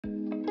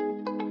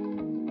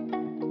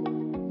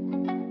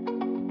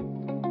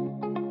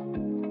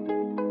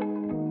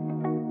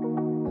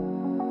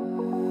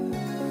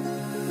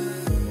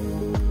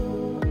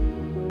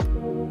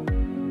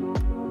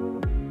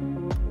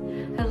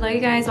you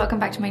guys, welcome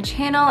back to my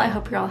channel. I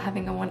hope you're all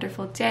having a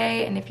wonderful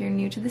day, and if you're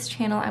new to this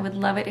channel, I would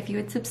love it if you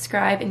would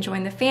subscribe and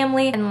join the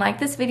family and like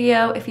this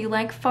video if you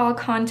like fall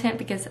content,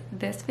 because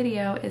this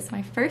video is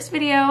my first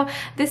video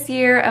this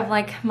year of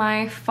like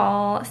my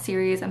fall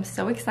series. I'm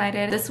so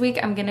excited. This week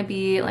I'm gonna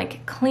be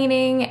like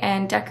cleaning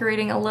and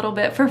decorating a little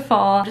bit for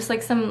fall, just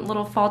like some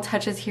little fall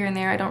touches here and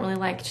there. I don't really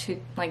like to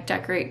like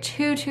decorate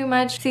too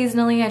much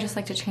seasonally. I just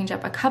like to change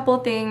up a couple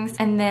things,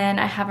 and then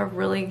I have a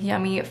really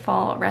yummy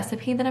fall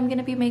recipe that I'm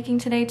gonna be making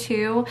today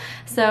too.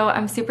 So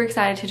I'm super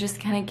excited to just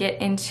kind of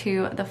get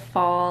into the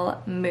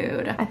fall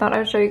mood. I thought I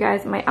would show you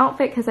guys my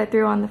outfit because I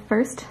threw on the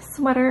first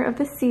sweater of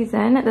the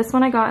season. This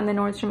one I got in the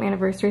Nordstrom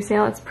anniversary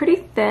sale. It's pretty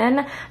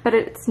thin, but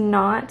it's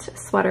not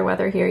sweater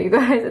weather here, you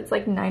guys. It's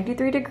like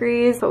 93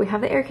 degrees, but we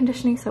have the air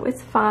conditioning, so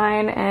it's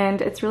fine,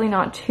 and it's really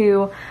not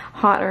too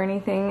hot or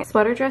anything.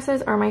 Sweater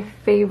dresses are my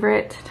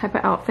favorite type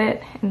of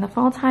outfit in the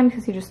fall time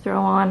because you just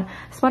throw on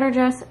sweater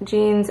dress,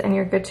 jeans, and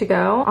you're good to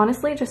go.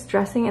 Honestly, just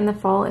dressing in the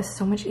fall is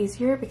so much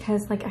easier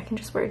because like I can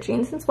just wear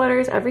jeans and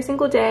sweaters every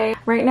single day.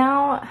 Right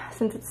now,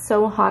 since it's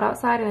so hot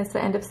outside and it's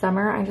the end of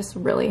summer, I just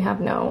really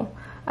have no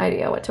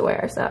idea what to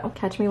wear. So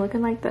catch me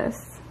looking like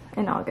this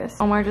in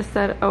August. Omar just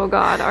said, oh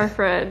God, our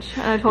fridge.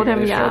 And I told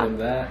him, yeah,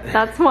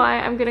 that's why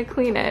I'm gonna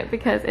clean it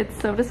because it's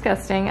so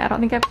disgusting. I don't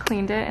think I've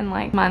cleaned it in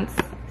like months.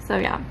 So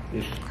yeah.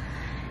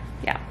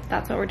 Yeah,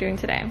 that's what we're doing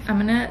today. I'm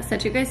gonna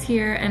set you guys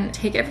here and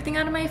take everything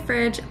out of my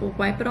fridge,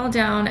 wipe it all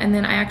down, and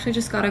then I actually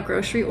just got a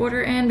grocery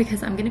order in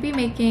because I'm gonna be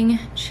making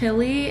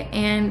chili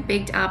and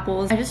baked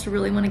apples. I just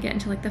really wanna get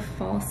into like the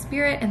fall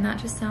spirit, and that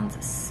just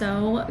sounds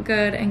so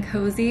good and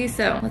cozy.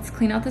 So let's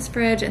clean out this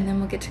fridge and then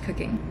we'll get to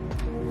cooking.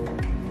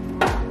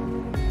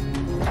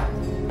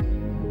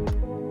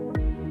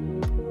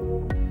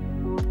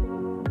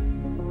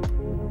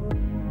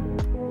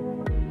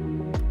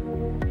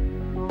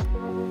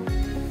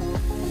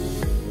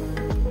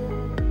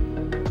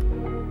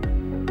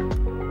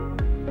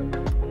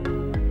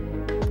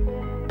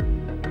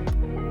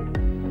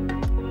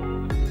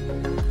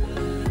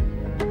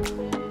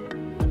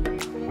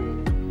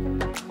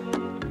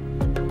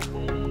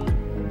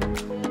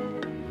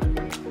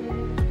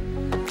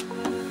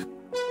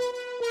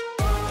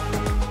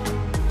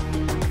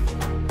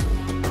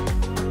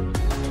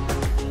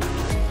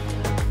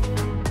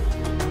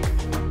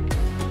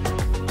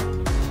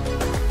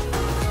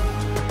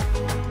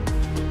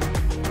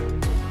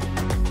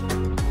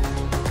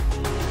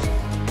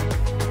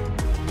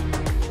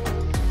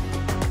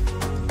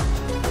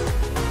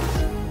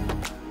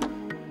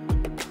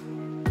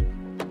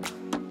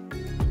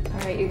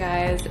 You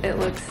guys, it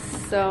looks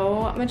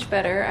so much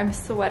better. I'm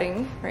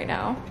sweating right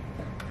now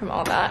from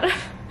all that.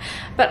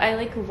 But I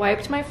like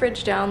wiped my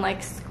fridge down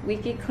like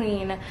squeaky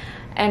clean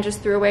and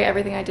just threw away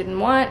everything I didn't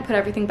want, put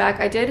everything back.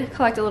 I did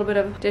collect a little bit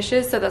of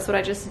dishes, so that's what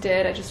I just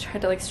did. I just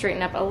tried to like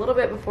straighten up a little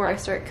bit before I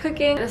start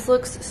cooking. This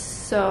looks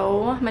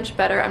so much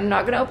better. I'm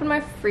not gonna open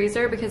my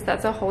freezer because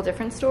that's a whole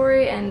different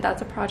story, and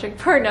that's a project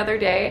for another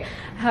day.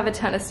 I have a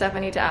ton of stuff I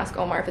need to ask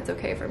Omar if it's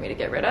okay for me to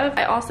get rid of.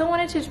 I also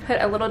wanted to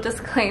put a little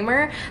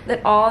disclaimer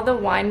that all the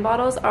wine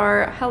bottles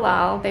are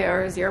halal. They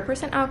are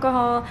 0%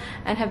 alcohol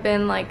and have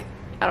been like,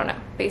 I don't know,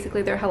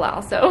 basically they're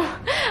halal. So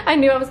I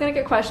knew I was gonna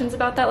get questions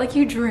about that, like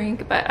you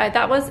drink, but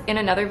that was in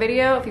another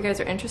video. If you guys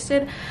are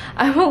interested,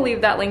 I will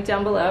leave that link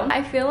down below.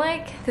 I feel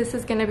like this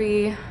is gonna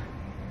be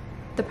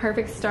the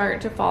perfect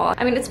start to fall.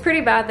 I mean, it's pretty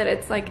bad that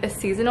it's like a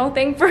seasonal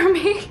thing for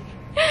me.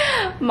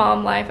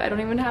 Mom life, I don't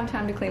even have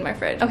time to clean my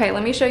fridge. Okay,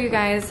 let me show you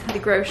guys the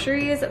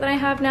groceries that I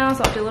have now,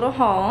 so I'll do a little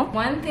haul.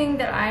 One thing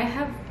that I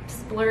have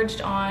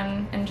splurged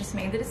on and just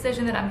made the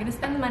decision that I'm gonna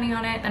spend the money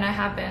on it, and I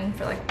have been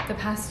for like the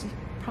past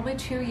probably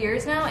 2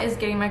 years now, is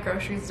getting my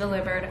groceries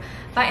delivered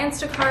by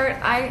Instacart.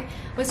 I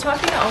was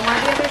talking to Omar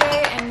the other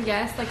day, and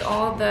yes, like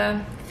all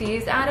the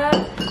fees add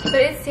up, but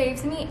it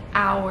saves me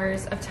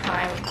hours of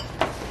time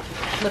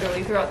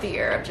literally throughout the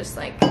year of just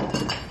like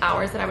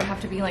hours that I would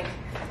have to be like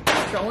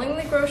strolling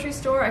the grocery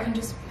store. I can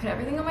just put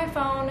everything on my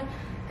phone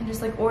and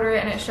just like order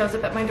it, and it shows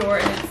up at my door,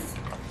 and it's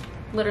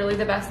literally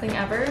the best thing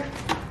ever.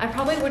 I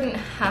probably wouldn't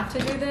have to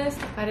do this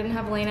if I didn't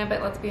have Elena,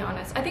 but let's be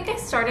honest. I think I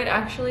started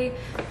actually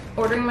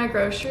ordering my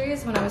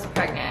groceries when I was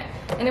pregnant,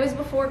 and it was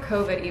before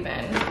COVID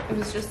even. It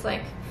was just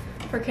like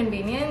for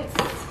convenience.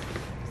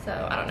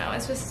 So I don't know,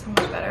 it's just so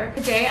much better.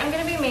 Today I'm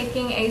gonna be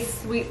making a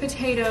sweet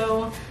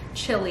potato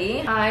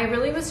chili. I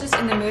really was just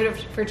in the mood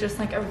for just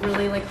like a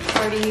really like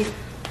hearty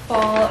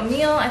fall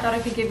meal. I thought I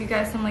could give you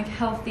guys some like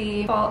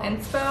healthy fall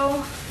inspo,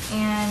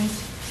 and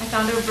I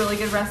found a really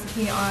good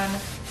recipe on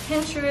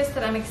Pinterest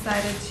that I'm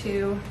excited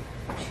to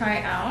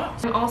try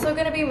out. I'm also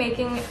gonna be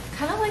making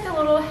kind of like a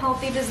little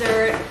healthy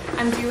dessert.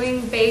 I'm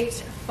doing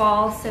baked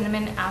fall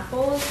cinnamon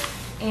apples,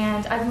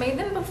 and I've made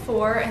them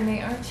before and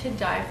they are to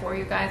die for,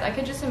 you guys. I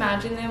could just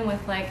imagine them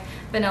with like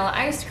vanilla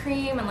ice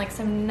cream and like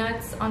some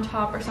nuts on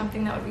top or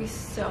something. That would be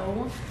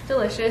so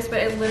delicious,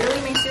 but it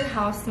literally makes your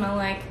house smell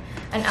like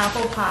an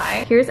apple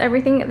pie. Here's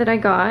everything that I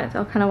got.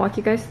 I'll kind of walk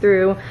you guys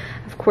through.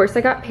 Of course,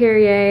 I got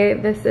Perrier.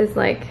 This is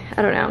like,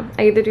 I don't know,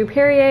 I either do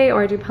Perrier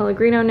or I do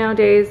Pellegrino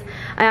nowadays.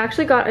 I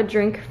actually got a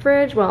drink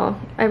fridge. Well,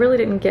 I really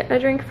didn't get a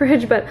drink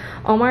fridge, but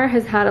Omar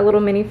has had a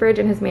little mini fridge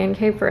in his man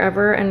cave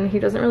forever and he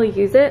doesn't really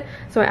use it.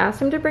 So I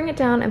asked him to bring it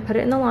down and put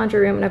it in the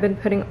laundry room, and I've been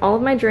putting all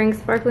of my drinks,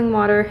 sparkling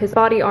water, his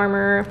body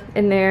armor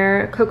in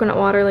there, coconut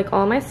water, like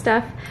all my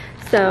stuff.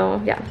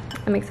 So yeah,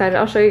 I'm excited.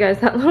 I'll show you guys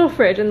that little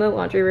fridge in the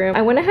laundry room.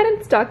 I went ahead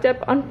and stocked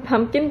up on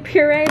pumpkin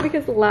puree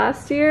because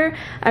last year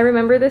I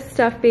remember this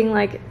stuff being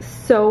like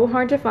so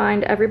hard to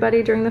find.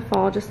 Everybody during the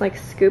fall just like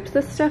scoops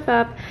this stuff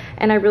up,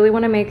 and I really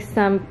want to make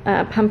some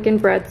pumpkin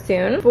bread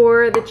soon.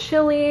 For the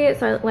chili,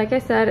 so like I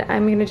said,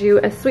 I'm gonna do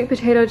a sweet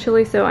potato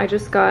chili. So I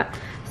just got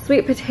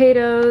sweet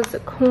potatoes,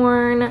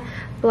 corn,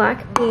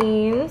 black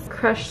beans,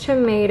 crushed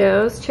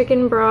tomatoes,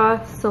 chicken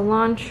broth,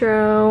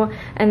 cilantro,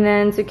 and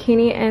then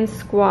zucchini and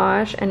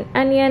squash and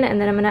onion, and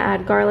then I'm gonna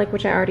add garlic,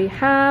 which I already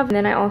have, and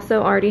then I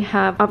also already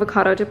have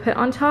avocado to put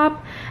on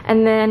top.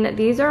 And then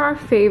these are our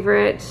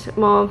favorite,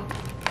 well,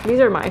 these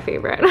are my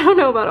favorite. I don't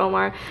know about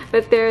Omar,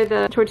 but they're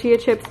the tortilla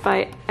chips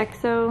by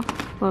Exo,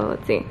 well,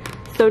 let's see,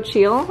 So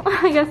Chill,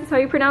 I guess is how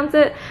you pronounce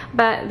it,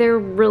 but they're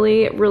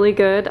really, really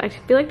good. I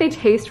feel like they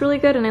taste really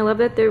good, and I love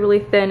that they're really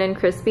thin and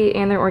crispy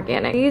and they're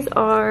organic. These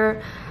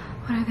are,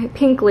 what are they?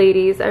 Pink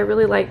Ladies. I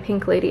really like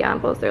Pink Lady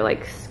apples. They're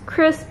like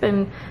crisp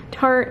and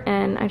tart,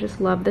 and I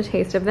just love the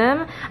taste of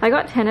them. I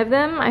got 10 of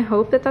them. I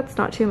hope that that's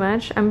not too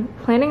much. I'm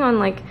planning on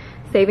like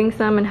saving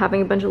some and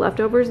having a bunch of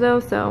leftovers though,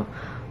 so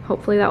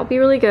hopefully that will be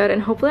really good,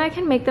 and hopefully I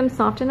can make them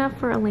soft enough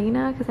for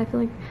Elena, because I feel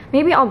like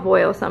maybe I'll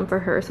boil some for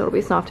her so it'll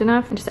be soft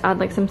enough, and just add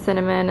like some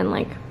cinnamon and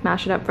like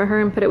mash it up for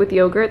her and put it with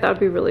yogurt. That would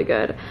be really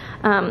good.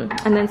 And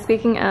then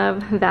speaking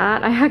of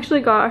that, I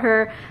actually got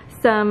her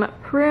some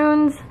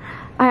prunes.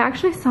 I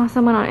actually saw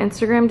someone on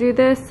Instagram do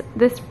this.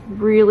 This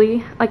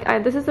really, like,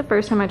 this is the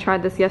first time I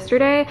tried this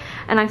yesterday,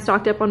 and I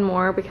stocked up on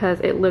more because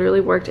it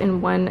literally worked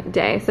in one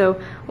day.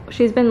 So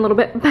she's been a little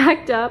bit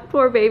backed up,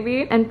 poor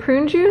baby. And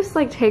prune juice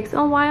like takes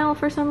a while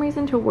for some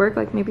reason to work,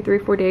 like maybe 3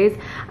 or 4 days.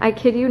 I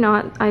kid you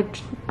not,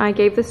 I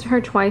gave this to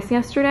her twice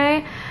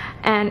yesterday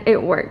and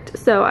it worked.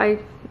 So I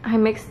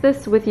mixed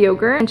this with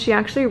yogurt and she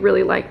actually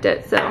really liked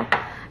it. So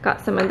got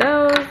some of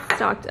those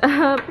stocked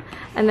up,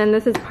 and then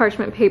this is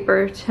parchment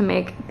paper to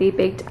make the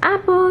baked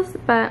apples,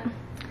 but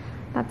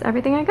that's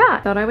everything I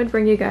got. Thought I would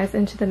bring you guys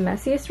into the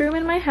messiest room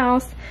in my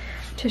house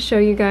to show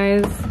you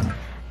guys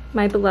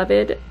my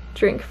beloved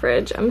drink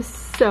fridge. I'm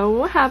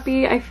so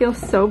happy. I feel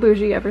so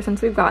bougie ever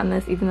since we've gotten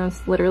this, even though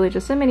it's literally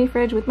just a mini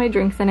fridge with my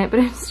drinks in it, but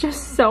it's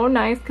just so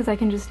nice because I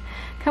can just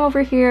come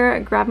over here,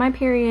 grab my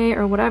Perrier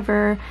or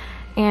whatever,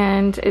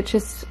 and it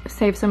just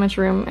saves so much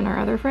room in our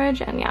other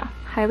fridge. And yeah,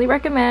 highly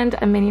recommend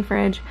a mini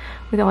fridge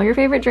with all your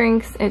favorite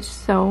drinks. It's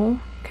so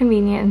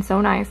convenient and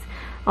so nice.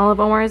 All of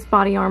Omar's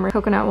body armor,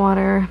 coconut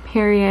water,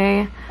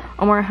 Perrier.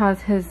 Omar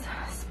has his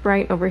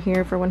Sprite over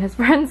here for when his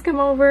friends come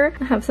over.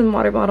 I have some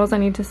water bottles. I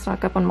need to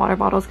stock up on water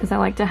bottles because I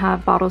like to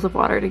have bottles of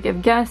water to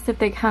give guests if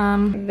they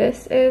come.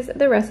 This is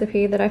the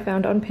recipe that I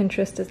found on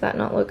Pinterest. Does that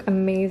not look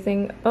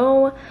amazing?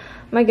 Oh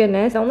my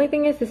goodness. The only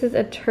thing is this is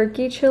a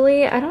turkey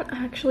chili. I don't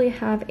actually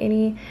have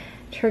any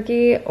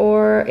turkey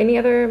or any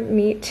other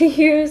meat to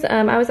use.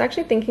 I was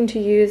actually thinking to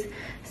use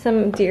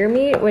some deer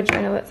meat, which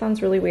I know that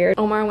sounds really weird.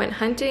 Omar went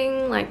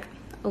hunting like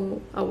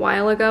a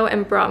while ago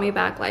and brought me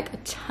back like a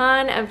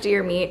ton of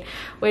deer meat,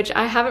 which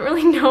I haven't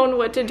really known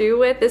what to do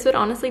with. This would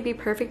honestly be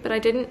perfect, but I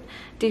didn't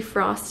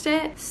defrost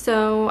it,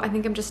 so I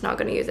think I'm just not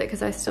gonna use it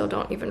because I still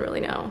don't even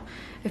really know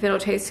if it'll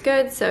taste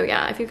good. So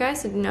yeah, if you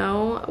guys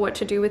know what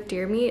to do with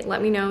deer meat,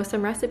 let me know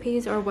some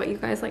recipes or what you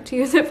guys like to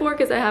use it for,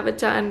 because I have a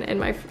ton in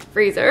my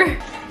freezer.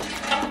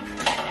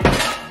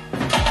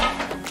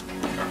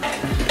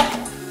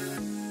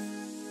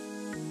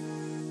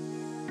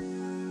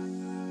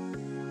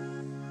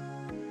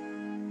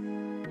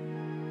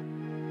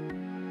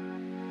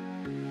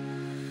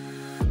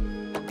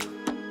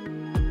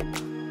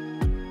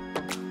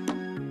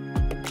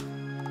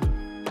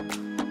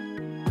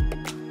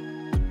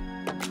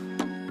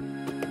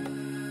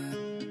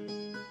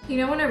 You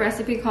know when a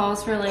recipe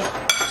calls for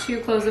like 2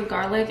 cloves of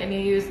garlic and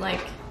you use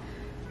like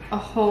a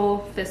whole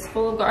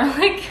fistful of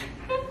garlic?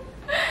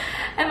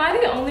 Am I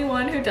the only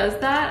one who does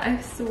that?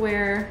 I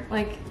swear,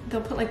 like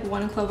they'll put like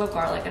 1 clove of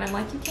garlic and I'm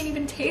like, you can't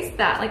even taste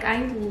that. Like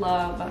I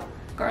love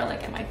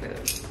garlic in my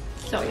food.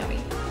 So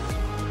yummy.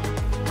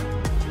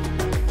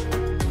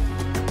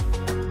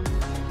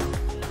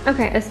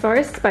 Okay, as far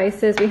as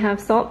spices, we have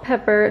salt,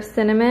 pepper,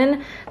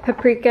 cinnamon,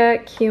 paprika,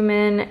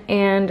 cumin,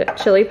 and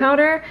chili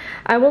powder.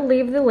 I will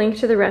leave the link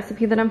to the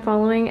recipe that I'm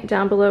following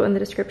down below in the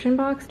description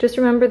box. Just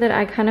remember that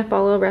I kind of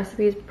follow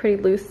recipes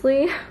pretty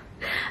loosely.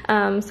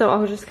 So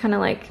I'll just kind of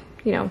like,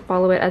 you know,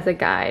 follow it as a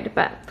guide,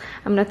 but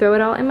I'm gonna throw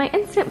it all in my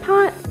Instant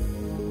Pot.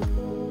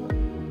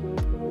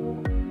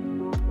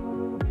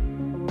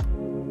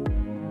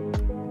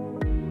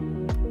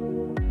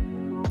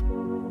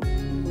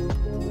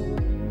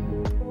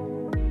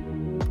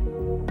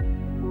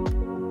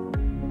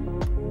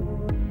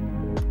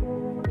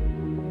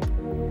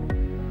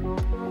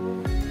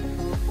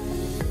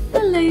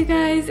 Hello you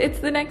guys, it's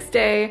the next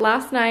day.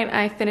 Last night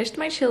I finished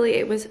my chili.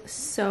 It was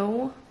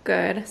so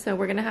good. So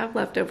we're gonna have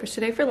leftovers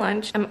today for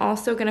lunch. I'm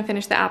also gonna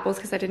finish the apples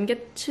because I didn't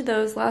get to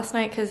those last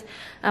night because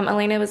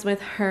Elena was with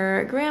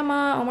her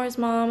grandma, Omar's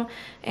mom,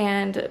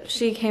 and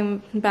she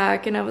came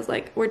back and I was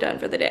like, we're done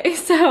for the day.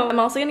 So I'm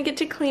also gonna get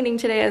to cleaning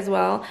today as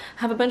well.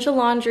 I have a bunch of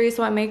laundry,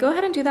 so I may go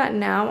ahead and do that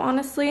now,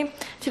 honestly.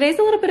 Today's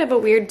a little bit of a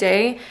weird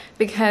day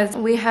because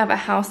we have a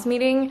house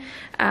meeting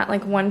at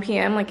like 1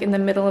 p.m. like in the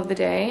middle of the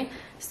day.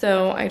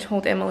 So I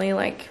told Emily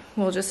like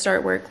we'll just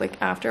start work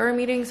like after our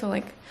meeting, so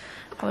like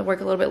I'll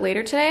work a little bit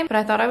later today, but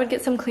I thought I would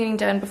get some cleaning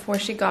done before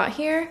she got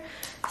here.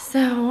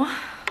 So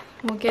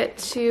we'll get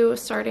to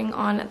starting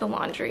on the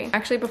laundry.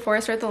 Actually, before I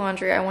start the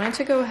laundry, I wanted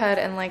to go ahead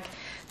and like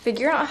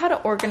figure out how to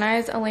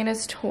organize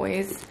Elena's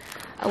toys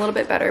a little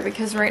bit better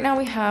because right now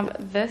we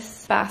have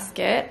this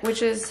basket,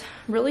 which is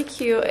really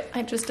cute.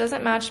 It just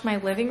doesn't match my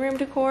living room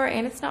decor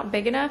and it's not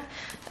big enough.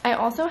 I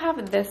also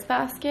have this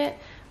basket,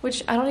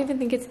 which I don't even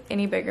think it's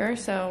any bigger.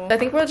 So I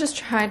think we'll just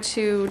try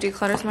to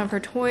declutter some of her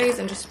toys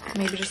and just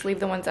maybe just leave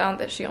the ones out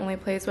that she only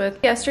plays with.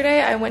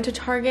 Yesterday, I went to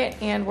Target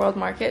and World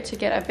Market to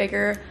get a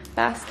bigger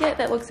basket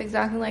that looks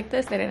exactly like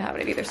this. They didn't have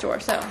it at either store.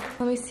 So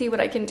let me see what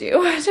I can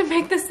do to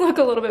make this look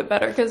a little bit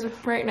better because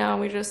right now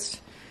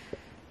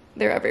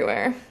they're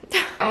everywhere.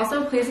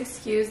 Also, please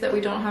excuse that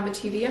we don't have a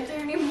TV up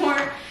there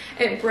anymore.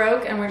 It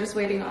broke and we're just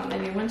waiting on the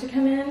new one to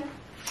come in.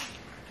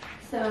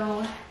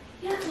 So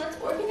yeah, let's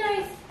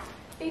organize.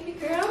 Baby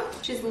girl.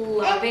 She's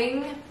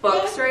loving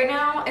books right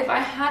now. If I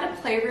had a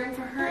playroom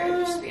for her, it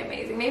would just be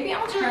amazing. Maybe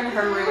I'll turn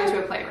her room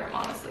into a playroom,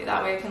 honestly.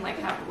 That way I can like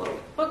have a little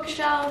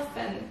bookshelf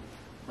and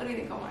what do you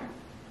think, Omar?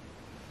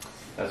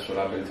 That's what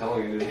I've been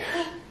telling you to do.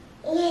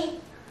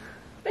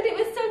 But it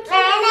was so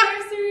cute in the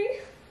nursery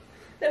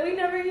that we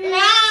never used.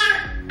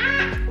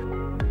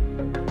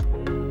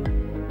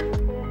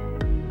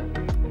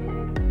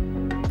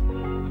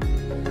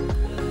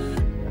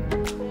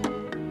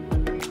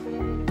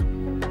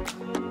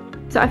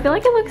 So I feel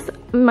like it looks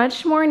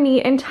much more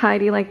neat and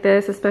tidy like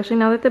this, especially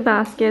now that the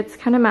baskets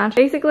kind of match.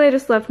 Basically, I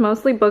just left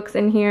mostly books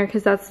in here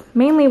because that's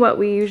mainly what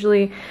we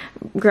usually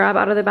grab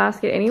out of the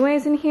basket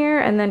anyways in here,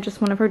 and then just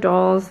one of her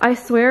dolls. I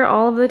swear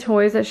all of the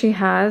toys that she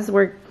has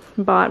were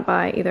bought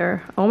by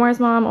either Omar's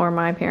mom or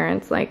my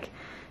parents. Like,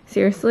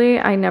 seriously,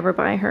 I never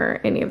buy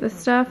her any of this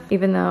stuff,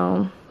 even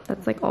though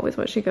that's like always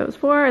what she goes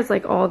for, is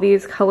like all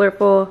these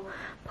colorful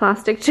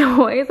plastic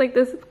toys. Like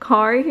this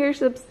car here,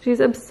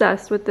 she's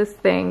obsessed with this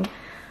thing.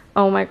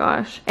 Oh my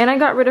gosh. And I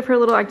got rid of her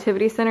little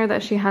activity center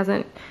that she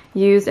hasn't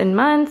used in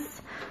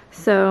months.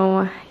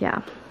 So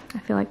yeah, I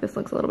feel like this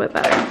looks a little bit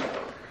better.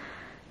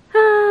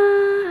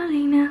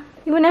 Alina,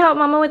 you want to help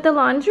Mama with the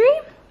laundry?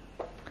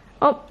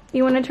 Oh,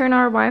 you want to turn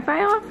our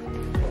Wi-Fi off?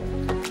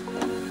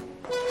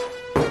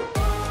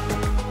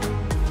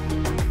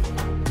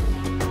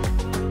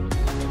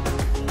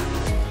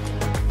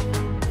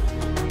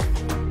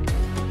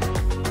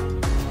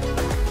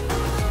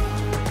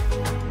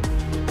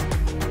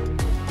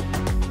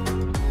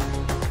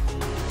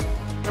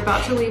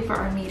 About to leave for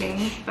our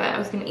meeting, but I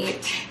was gonna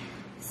eat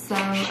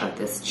some of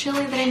this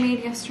chili that I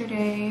made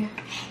yesterday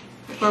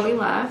before we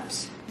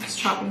left. I'm just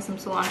chopping some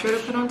cilantro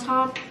to put on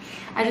top.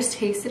 I just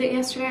tasted it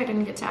yesterday. I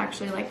didn't get to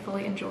actually like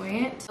fully enjoy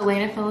it.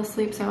 Elena fell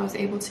asleep, so I was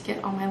able to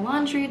get all my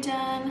laundry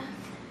done,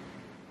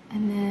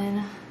 and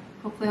then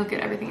hopefully I'll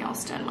get everything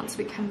else done once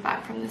we come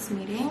back from this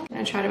meeting. I'm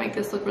gonna try to make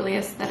this look really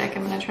aesthetic.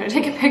 I'm gonna try to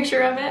take a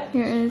picture of it.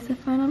 Here is the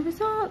final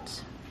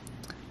result.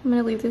 I'm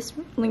gonna leave this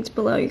linked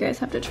below. You guys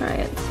have to try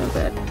it. It's so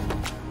good.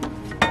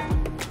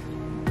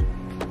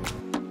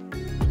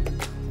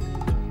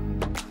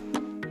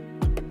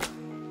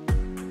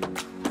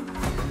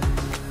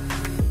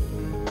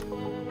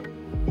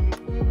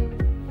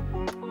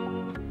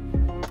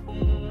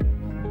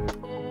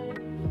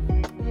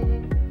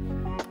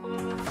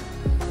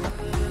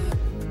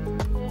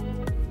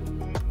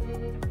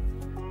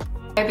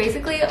 I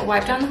basically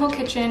wiped down the whole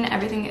kitchen.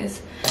 Everything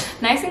is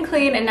nice and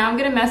clean, and now I'm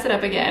gonna mess it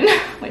up again,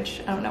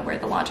 which I don't know where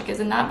the logic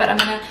is in that, but I'm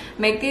gonna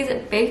make these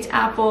baked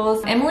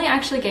apples. Emily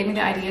actually gave me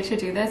the idea to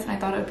do this, and I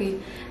thought it would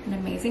be an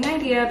amazing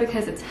idea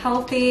because it's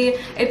healthy.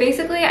 It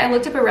basically, I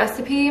looked up a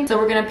recipe, so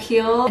we're gonna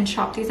peel and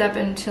chop these up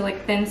into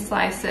like thin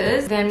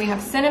slices. Then we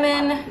have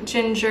cinnamon,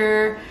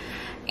 ginger,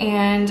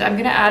 and I'm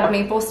gonna add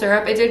maple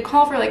syrup. It did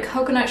call for like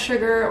coconut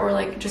sugar or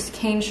like just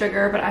cane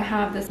sugar, but I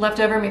have this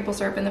leftover maple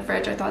syrup in the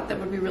fridge. I thought that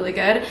would be really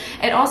good.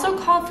 It also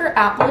called for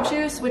apple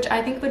juice, which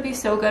I think would be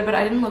so good, but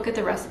I didn't look at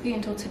the recipe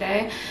until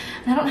today.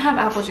 And I don't have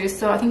apple juice,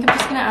 so I think I'm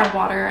just gonna add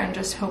water and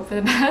just hope for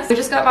the best. We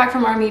just got back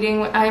from our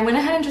meeting. I went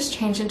ahead and just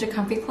changed into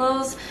comfy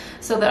clothes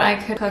so that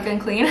I could cook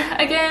and clean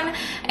again.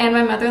 And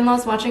my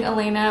mother-in-law's watching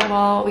Elena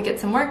while we get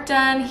some work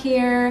done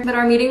here. But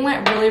our meeting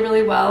went really,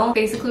 really well.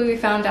 Basically, we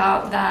found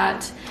out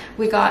that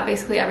we got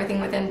basically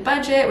everything within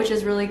budget, which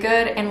is really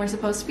good, and we're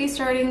supposed to be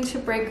starting to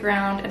break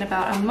ground in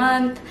about a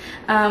month,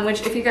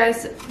 which if you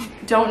guys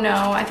don't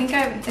know, I think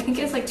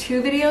it's like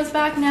 2 videos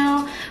back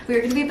now, we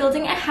were going to be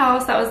building a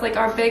house. That was like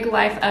our big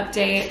life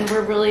update, and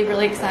we're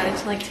really excited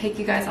to like take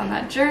you guys on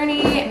that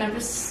journey, and I'm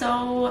just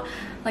so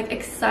like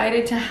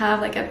excited to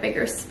have like a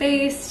bigger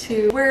space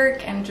to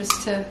work and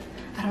just to,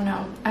 I don't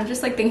know, I'm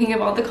just like thinking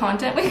of all the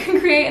content we can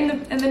create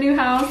in the new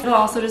house. It'll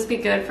also just be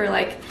good for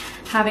like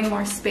having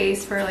more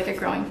space for like a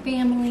growing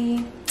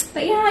family.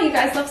 But yeah, you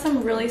guys left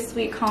some really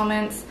sweet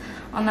comments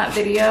on that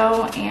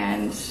video,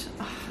 and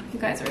oh, you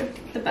guys are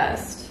the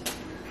best.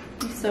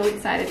 I'm so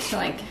excited to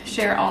like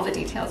share all the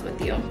details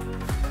with you.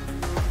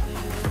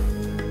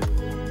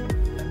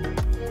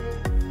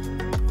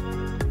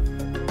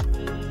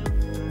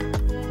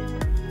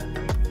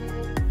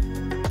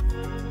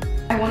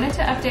 I wanted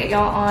to update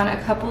y'all on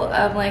a couple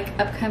of like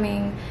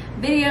upcoming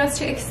videos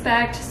to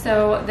expect.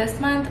 So this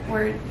month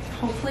we're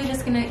hopefully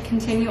just gonna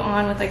continue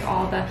on with like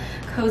all the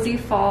cozy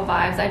fall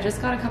vibes. I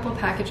just got a couple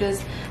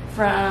packages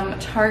from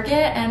Target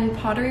and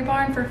Pottery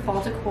Barn for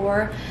fall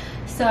decor.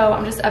 So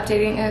I'm just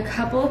updating a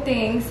couple of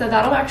things. So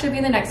that'll actually be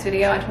in the next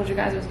video. I told you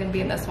guys it was gonna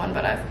be in this one,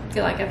 but I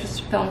feel like I've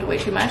just filmed way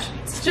too much.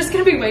 It's just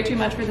gonna be way too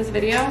much for this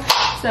video.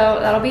 So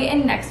that'll be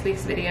in next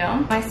week's video.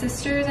 My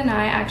sisters and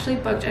I actually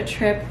booked a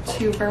trip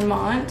to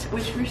Vermont,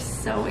 which we're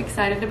so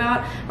excited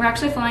about. We're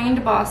actually flying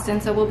into Boston,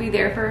 so we'll be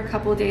there for a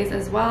couple of days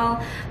as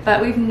well.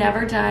 But we've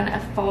never done a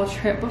fall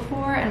trip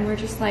before, and we're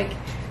just like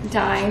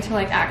dying to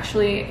like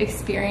actually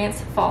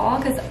experience fall,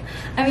 because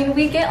I mean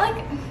we get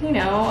like, you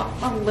know,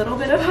 a little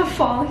bit of a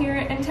fall here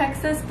in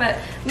Texas, but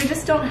we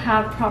just don't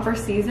have proper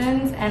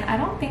seasons, and I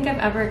don't think I've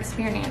ever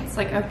experienced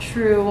like a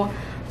true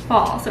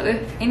fall. So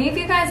if any of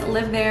you guys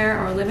live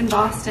there or live in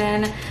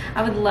Boston,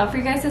 I would love for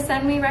you guys to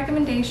send me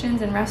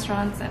recommendations and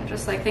restaurants and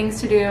just like things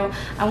to do.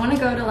 I want to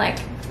go to like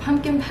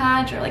pumpkin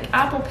patch or like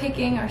apple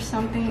picking or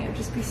something. It would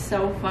just be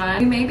so fun.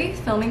 We may be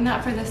filming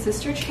that for the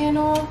sister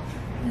channel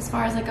as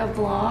far as like a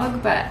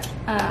vlog, but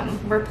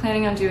we're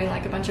planning on doing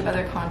like a bunch of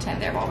other content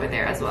there while we're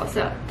there as well.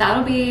 So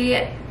that'll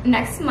be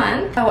next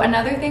month. Oh,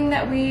 another thing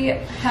that we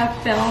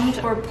have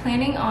filmed, we're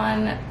planning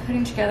on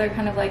putting together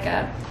kind of like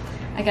a,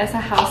 I guess, a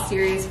house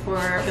series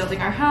for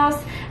building our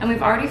house, and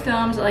we've already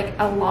filmed like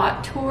a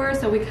lot tour,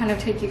 so we kind of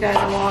take you guys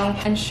along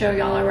and show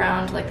y'all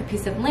around like the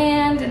piece of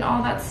land and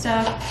all that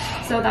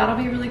stuff. So that'll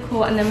be really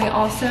cool. And then we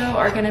also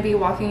are going to be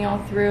walking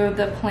y'all through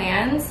the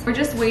plans. We're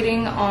just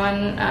waiting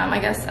on I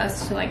guess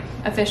us to like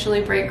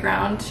officially break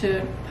ground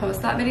to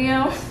post that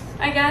video,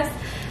 I guess.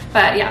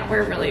 But yeah,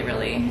 we're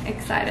really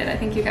excited. I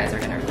think you guys are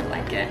gonna really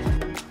like it.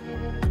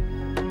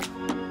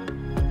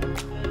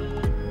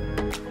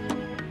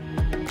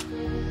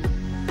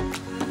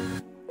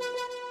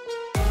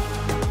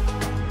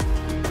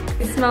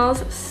 It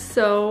smells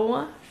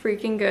so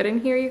freaking good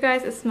in here, you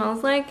guys. It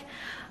smells like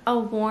a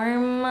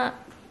warm,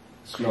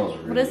 smells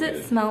really what does it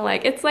good. smell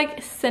like? It's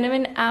like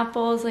cinnamon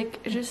apples, like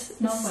it just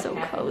smells so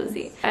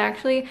cozy. I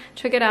actually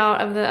took it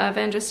out of the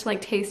oven just to like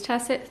taste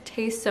test it. It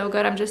tastes so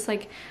good. I'm just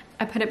like,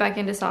 I put it back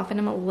in to soften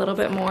them a little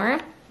bit more.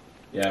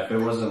 Yeah, if it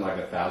wasn't like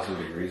 1,000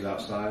 degrees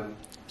outside.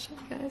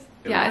 Guys.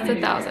 Yeah, it's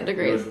 1,000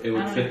 degrees. It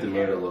would fit the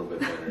mood a little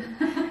bit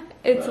better.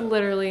 It's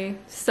literally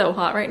so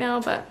hot right now,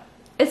 but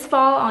it's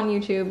fall on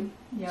YouTube.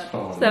 Yep.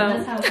 Oh,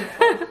 So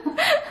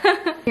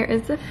here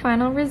is the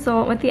final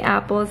result with the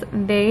apples.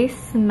 They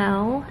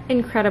smell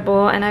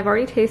incredible, and I've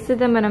already tasted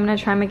them, but I'm gonna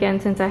try them again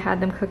since I had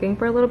them cooking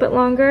for a little bit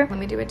longer. Let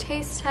me do a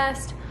taste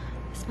test.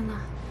 Bismillah.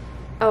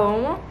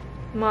 Oh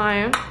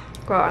my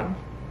god.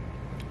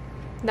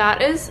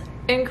 That is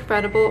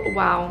incredible.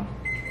 Wow.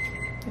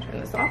 Let me turn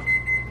this off.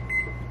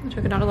 I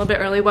took it out a little bit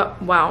early,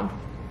 but wow.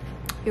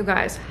 You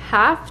guys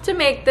have to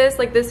make this.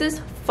 Like, this is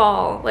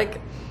fall. Like,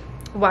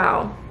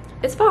 wow.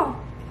 It's fall.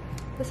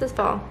 This is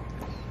fall.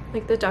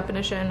 Like the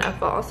definition of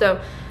fall.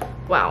 So,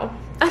 wow.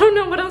 I don't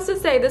know what else to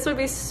say. This would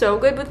be so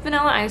good with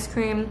vanilla ice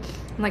cream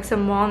and like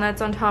some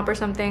walnuts on top or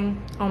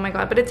something. Oh my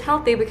god. But it's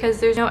healthy because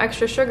there's no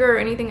extra sugar or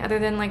anything other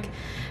than like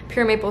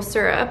pure maple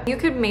syrup. You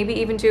could maybe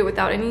even do it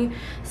without any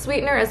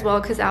sweetener as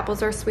well, because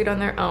apples are sweet on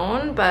their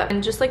own, but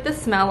and just like the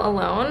smell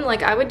alone,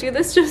 like I would do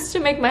this just to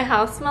make my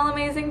house smell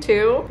amazing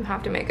too. You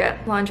have to make it.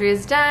 Laundry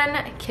is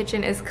done,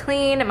 kitchen is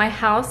clean, my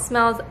house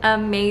smells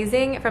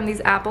amazing from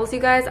these apples, you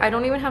guys. I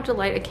don't even have to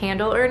light a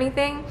candle or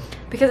anything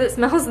because it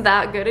smells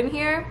that good in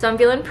here. So I'm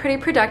feeling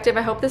pretty productive.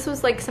 I hope this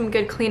was like some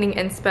good cleaning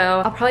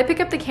inspo. I'll probably pick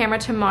up the camera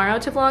tomorrow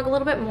to vlog a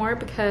little bit more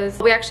because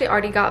we actually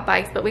already got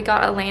bikes, but we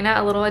got Elena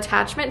a little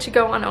attachment to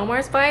go on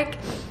Omar's bike,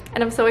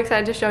 and I'm so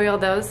excited to show y'all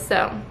those,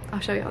 so I'll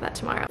show y'all that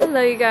tomorrow.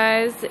 Hello you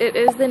guys, it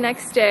is the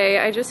next day.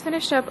 I just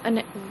finished up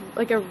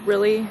like a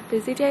really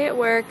busy day at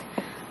work.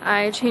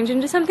 I changed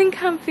into something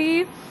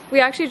comfy. We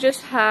actually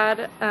just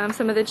had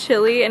some of the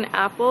chili and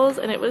apples,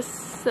 and it was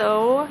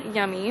so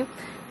yummy.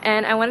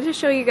 And I wanted to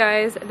show you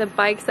guys the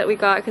bikes that we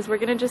got because we're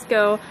gonna just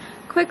go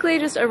quickly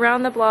just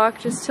around the block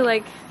just to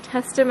like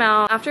test them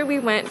out. After we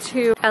went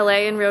to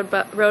LA and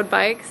rode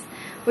bikes,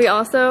 we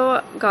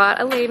also got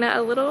Elena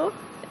a little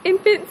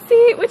infant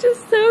seat, which is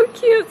so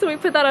cute. So we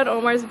put that on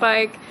Omar's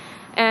bike,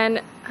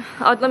 and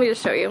let me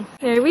just show you.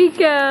 There we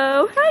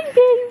go. Hi,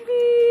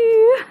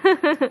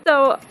 baby.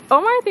 So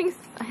Omar thinks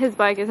his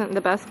bike isn't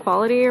the best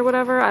quality or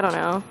whatever. I don't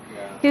know.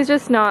 Yeah. He's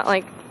just not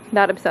like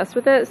that obsessed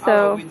with it.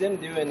 So we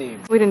didn't do any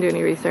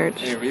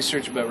research.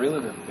 But really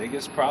the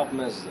biggest problem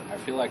is I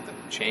feel like the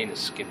chain is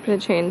skipping. The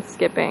chain's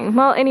skipping.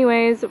 Well,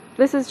 anyways,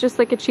 this is just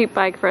like a cheap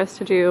bike for us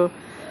to do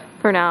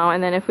for now,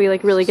 and then if we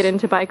like really get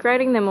into bike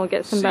riding, then we'll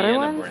get some better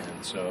ones. Brand.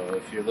 So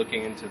if you're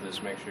looking into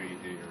this, make sure you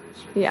do your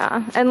research.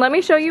 Yeah, and let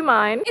me show you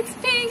mine. It's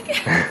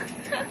pink.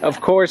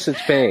 Of course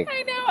it's pink.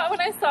 I know. When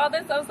I saw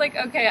this, I was like,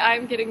 okay,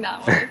 I'm getting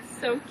that one.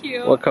 It's so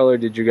cute. What color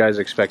did you guys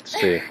expect to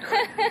see?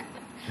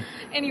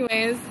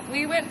 Anyways,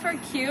 we went for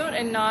cute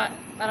and not,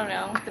 I don't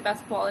know, the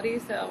best quality,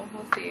 so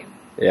we'll see.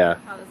 Yeah.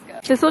 How this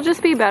goes. This will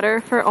just be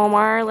better for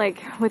Omar,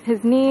 like with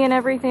his knee and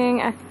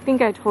everything. I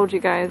think I told you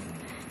guys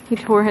he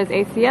tore his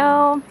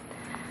ACL.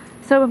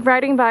 So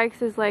riding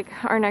bikes is like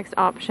our next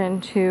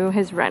option to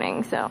his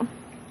running, so.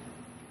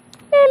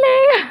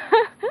 Lily!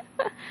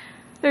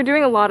 They're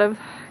doing a lot of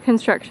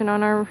construction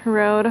on our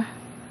road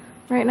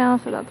right now,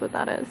 so that's what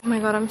that is. Oh my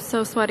god, I'm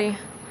so sweaty.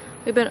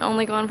 We've been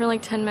only gone for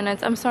like 10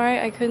 minutes. I'm sorry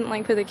I couldn't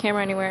like put the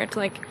camera anywhere to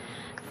like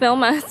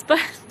film us, but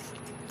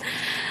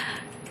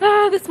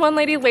this one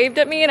lady waved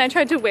at me and I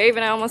tried to wave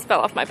and I almost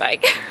fell off my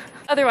bike.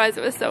 Otherwise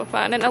it was so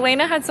fun, and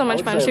Elena had so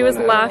much fun. She was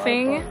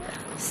laughing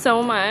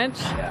so much.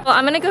 Well,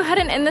 I'm gonna go ahead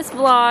and end this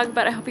vlog,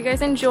 but I hope you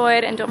guys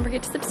enjoyed, and don't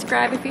forget to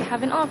subscribe if you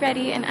haven't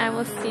already, and I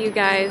will see you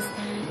guys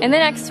in the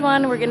next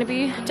one. We're gonna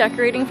be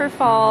decorating for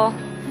fall,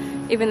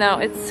 even though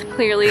it's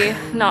clearly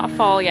not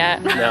fall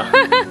yet. No.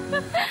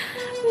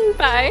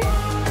 Bye.